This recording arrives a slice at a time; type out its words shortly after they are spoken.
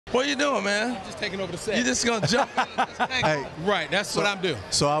What are you doing, man? I'm just taking over the set. You just gonna jump? Hey, right, that's what I'm doing.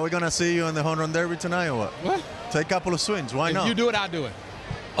 So are we gonna see you in the home run derby tonight or what? What? Take a couple of swings. Why If not? you do it, I'll do it.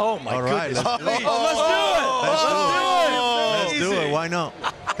 Oh my goodness! Let's do it. Let's do it. Why not?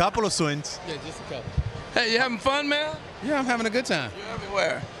 Couple of swings. Yeah, just a couple. Hey, you having fun, man? Yeah, I'm having a good time. You're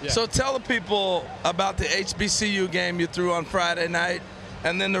everywhere. Yeah. So tell the people about the HBCU game you threw on Friday night,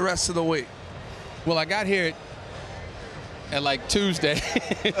 and then the rest of the week. Well, I got here at like Tuesday.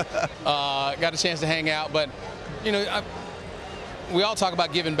 Got a chance to hang out, but you know, we all talk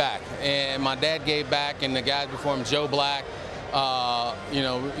about giving back, and my dad gave back, and the guys before him, Joe Black. You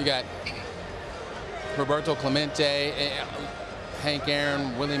know, you got Roberto Clemente, Hank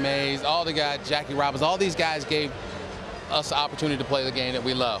Aaron, Willie Mays, all the guys, Jackie Robbins, all these guys gave us the opportunity to play the game that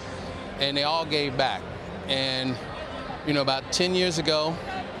we love, and they all gave back. And you know, about 10 years ago,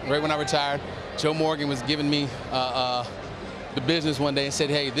 right when I retired, Joe Morgan was giving me the business one day and said,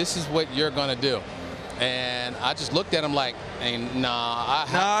 "Hey, this is what you're gonna do." And I just looked at him like, nah,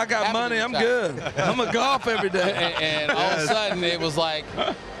 I got money. I'm good. I'm a golf every day. and all of a sudden, it was like,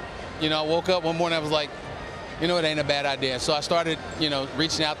 you know, I woke up one morning, I was like, you know, it ain't a bad idea. So I started, you know,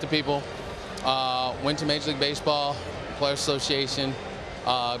 reaching out to people. Went to Major League Baseball, Players Association,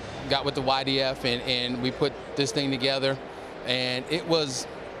 got with the YDF, and we put this thing together. And it was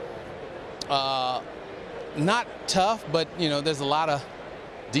not tough, but, you know, there's a lot of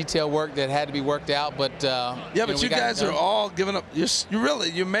detail work that had to be worked out, but yeah, but you guys are all giving up.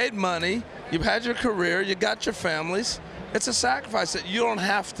 You made money. You've had your career. You got your families. It's a sacrifice that you don't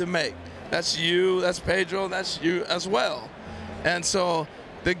have to make. That's you. That's Pedro. That's you as well. And so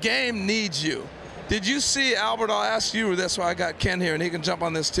the game needs you. Did you see, Albert? I'll ask you. That's why I got Ken here, and he can jump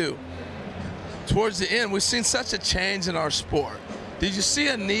on this too. Towards the end, we've seen such a change in our sport. Did you see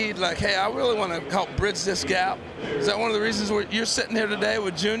a need like, hey, I really want to help bridge this gap? Is that one of the reasons you're sitting here today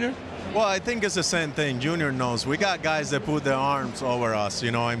with Junior? Well, I think it's the same thing. Junior knows. We got guys that put their arms over us, you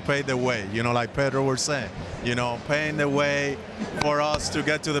know, and pay the way, you know, like Pedro was saying, you know, paying the way for us to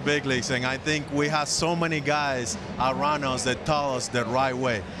get to the big leagues. And I think we have so many guys around us that tell us the right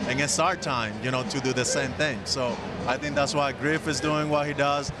way. And it's our time, you know, to do the same thing. So I think that's why Griff is doing what he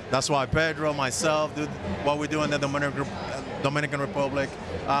does. That's why Pedro, myself, do what we do in the Dominican Republic.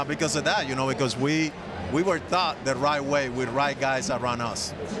 Because of that, you know, because we were taught the right way with right guys around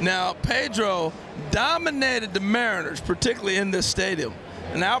us. Now, Pedro dominated the Mariners, particularly in this stadium.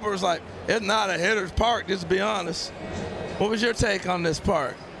 And Albert was like, it's not a hitter's park, just to be honest. What was your take on this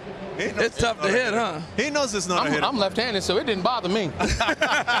park? It's tough to hit, huh? He knows it's not a hitter. I'm left-handed, so it didn't bother me.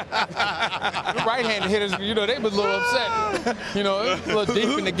 Right-handed hitters, you know, they was a little upset. You know, it was a little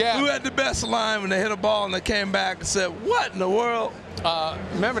deep in the gap. Who had the best line when they hit a ball and they came back and said, what in the world?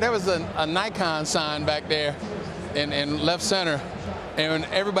 Remember, there was a Nikon sign back there in left center, and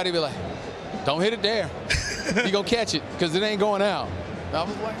everybody be like, don't hit it there. You're going to catch it because it ain't going out. I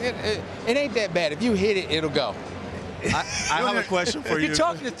was like, it ain't that bad. If you hit it, it'll go. I have a question for you. You're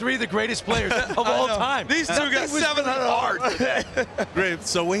talking to three of the greatest players of all time. These two got 700 yards today. Great.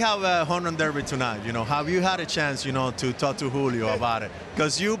 So we have a home run derby tonight. You know, have you had a chance, you know, to talk to Julio about it?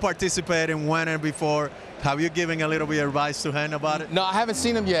 Because you participated in winning before. Have you given a little bit of advice to him about it? No, I haven't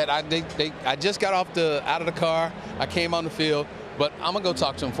seen him yet. I just got out of the car. I came on the field, but I'm gonna go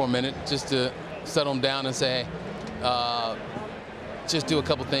talk to him for a minute just to settle him down and say, just do a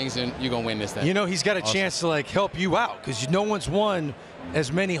couple things and you're gonna win this thing. You know, he's got a chance to like help you out because no one's won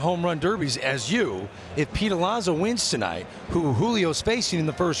as many home run derbies as you. If Pete Alonso wins tonight, who Julio's facing in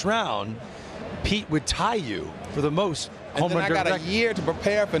the first round, Pete would tie you for the most home run derby. I got a year to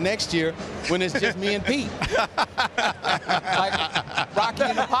prepare for next year when it's just me and Pete. Like Rocky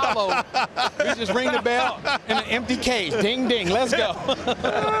and Apollo, we just ring the bell in an empty cage. Ding, ding, let's go.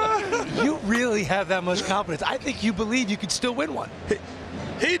 You really have that much confidence. I think you believe you could still win one.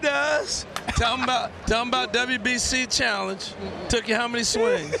 He does. Tell him about WBC Challenge. Took you how many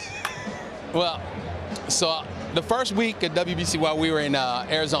swings? Well, so the first week at WBC while we were in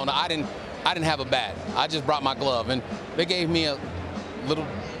Arizona, I didn't have a bat. I just brought my glove, and they gave me a little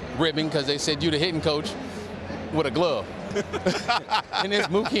ribbon because they said you're the hitting coach with a glove. And it's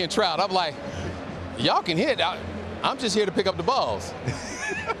Mookie and Trout. I'm like, y'all can hit. I'm just here to pick up the balls.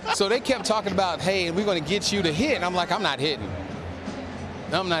 So they kept talking about, hey, we're going to get you to hit. And I'm like, I'm not hitting.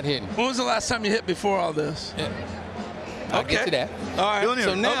 I'm not hitting. When was the last time you hit before all this? Yeah. I'll get to that. All right. Junior,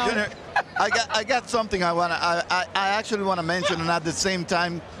 So now, Junior, I got something I actually want to mention, and at the same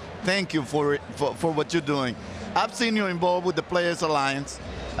time, thank you for what you're doing. I've seen you involved with the Players Alliance.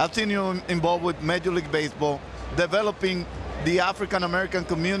 I've seen you involved with Major League Baseball, developing the African American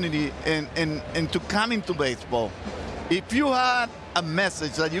community and to come into baseball. If you had a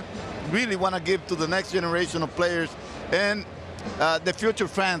message that you really want to give to the next generation of players and the future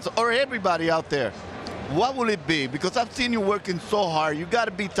fans or everybody out there, what will it be? Because I've seen you working so hard. You got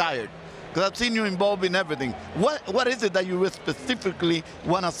to be tired. Because I've seen you involved in everything. What is it that you specifically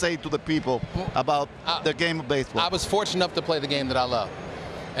want to say to the people about the game of baseball? I was fortunate enough to play the game that I love.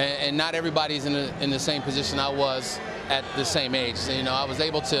 And not everybody's in the same position I was at the same age. So, you know, I was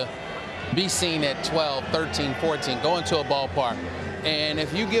able to be seen at 12, 13, 14, go into a ballpark. And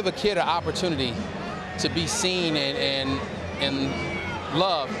if you give a kid an opportunity to be seen and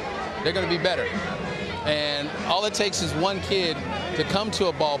loved, they're going to be better. And all it takes is one kid to come to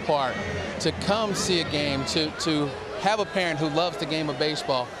a ballpark, to come see a game, to have a parent who loves the game of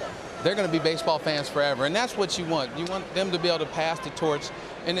baseball. They're going to be baseball fans forever. And that's what you want. You want them to be able to pass the torch.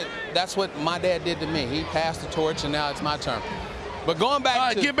 And that's what my dad did to me. He passed the torch, and now it's my turn. But going back all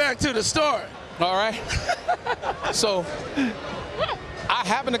right, get back to the story. All right. So I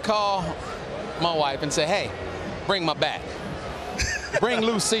happened to call my wife and say, hey, bring my bat. Bring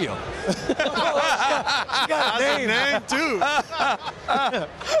Lucille. She got a name too.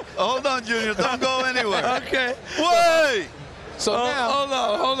 Hold on, Junior. Don't go anywhere. Okay. Wait. So now,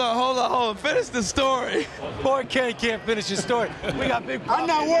 hold on. Finish the story. Boy, Kenny can't finish his story. We got big. I'm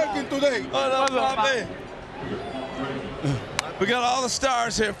not working today. Hold on, Bobby. We got all the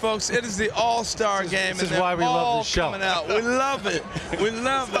stars here, folks. It is the All-Star game. This is why we love this show. Coming out. We love it. We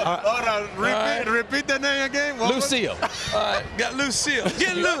love it. Hold on. Repeat the name again. Lucille. All right, got Lucille.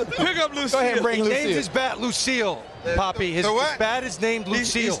 Pick up Lucille. Go ahead and bring He Lucille. named his bat Lucille, Poppy. His bat is named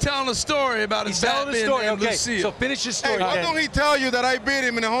Lucille. He's telling a story about his bat being named Lucille. So finish his story. Hey, why Ken. don't he tell you that I beat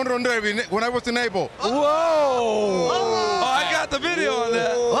him in a home run derby when I was in Naples? Whoa! Oh, I got the video on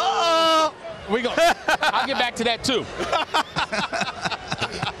that. I'll get back to that too.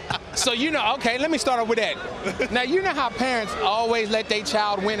 So you know, okay, let me start off with that. Now you know how parents always let their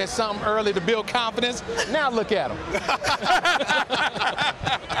child win at something early to build confidence? Now look at him.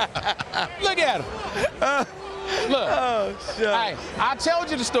 Look at him. Look. Oh, shit. Hey, I told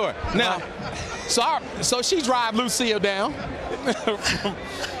you the story. Now, so she drive Lucille down.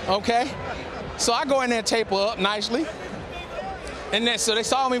 Okay. So I go in there and tape her up nicely. And then, so they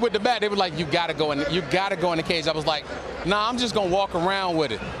saw me with the bat. They were like, "You gotta go in the cage." I was like, "Nah, I'm just gonna walk around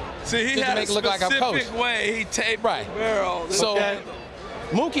with it." See, he just had to make a it look like I'm specific coach. way he taped Right. the barrel. So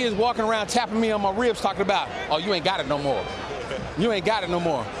Mookie is walking around tapping me on my ribs, talking about, "Oh, you ain't got it no more. You ain't got it no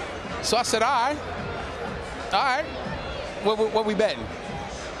more." So I said, "All right. What we betting?"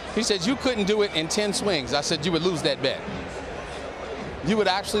 He said, "You couldn't do it in 10 swings." I said, "You would lose that bet. You would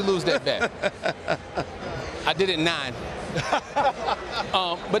actually lose that bet." I did it in 9.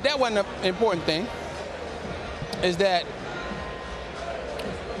 But that wasn't the important thing, is that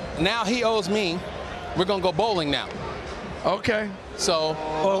now he owes me. We're going to go bowling now. Okay. So,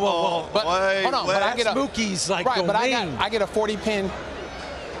 Whoa. but hold on, but I get a Mookie's like right, but domain. I get a 40-pin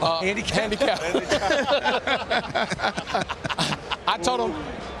handicap. I told him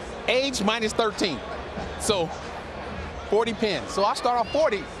age minus 13, so 40 pins. So I start off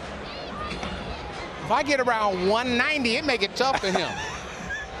 40. If I get around 190, it make it tough for him.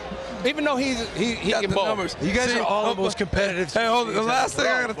 Even though he got can the bowl. numbers. You guys are all the most competitive. Hey, hold on. The last thing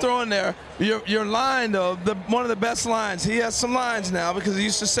I got to throw in there, your line, though, one of the best lines. He has some lines now because he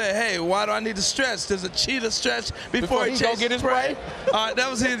used to say, "Hey, why do I need to stretch? Does a cheetah stretch before he go get his prey?" All right, that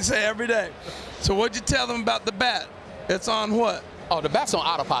was he to say every day. So what'd you tell them about the bat? It's on what? Oh, the bat's on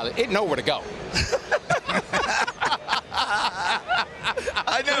autopilot. It know where to go.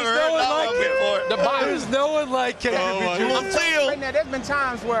 I never heard that one before. The bat. There's no one like Kenny Griffey Jr. I'm telling you right now, there's been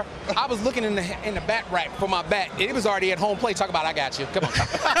times where I was looking in the bat rack for my bat. It was already at home plate. Talk about, "I got you. Come on.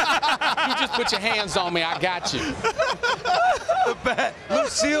 You just put your hands on me. I got you." The bat.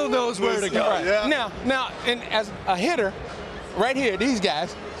 Lucille knows where to go. Right. Yeah. Now, and as a hitter, right here, these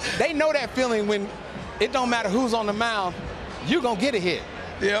guys, they know that feeling when it don't matter who's on the mound, you're going to get a hit.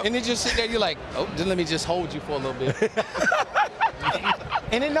 Yep. And then just sit there, you're like, "Oh, just let me just hold you for a little bit."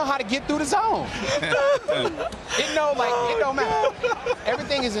 And they know how to get through the zone. It don't matter.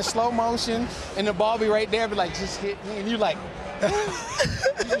 Everything is in slow motion, and the ball be right there, be like, "Just hit me," and you like, you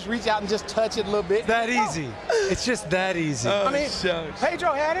just reach out and just touch it a little bit. That easy. It's just that easy. I mean, shucks.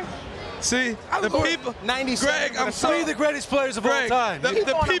 Pedro had it. See, the people, 97. Greg, I'm Three of the greatest players of all Greg, time. the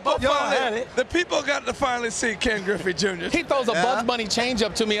people Y'all had it. the people got to finally see Ken Griffey Jr. He throws a Bugs Bunny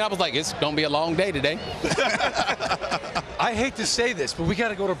changeup to me, and I was like, "It's gonna be a long day today." I hate to say this, but we got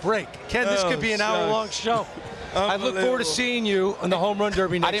to go to break. Ken, this could be an hour-long show. I look forward to seeing you in the home run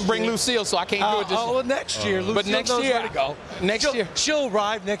derby next year. I didn't bring Lucille, so I can't do it this year. Well, next year. Lucille But next knows year, where to go. next year. She'll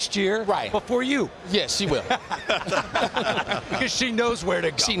arrive next year. Right. Before you. Yes, she will. Because she knows where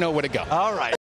to go. She knows where to go. All right.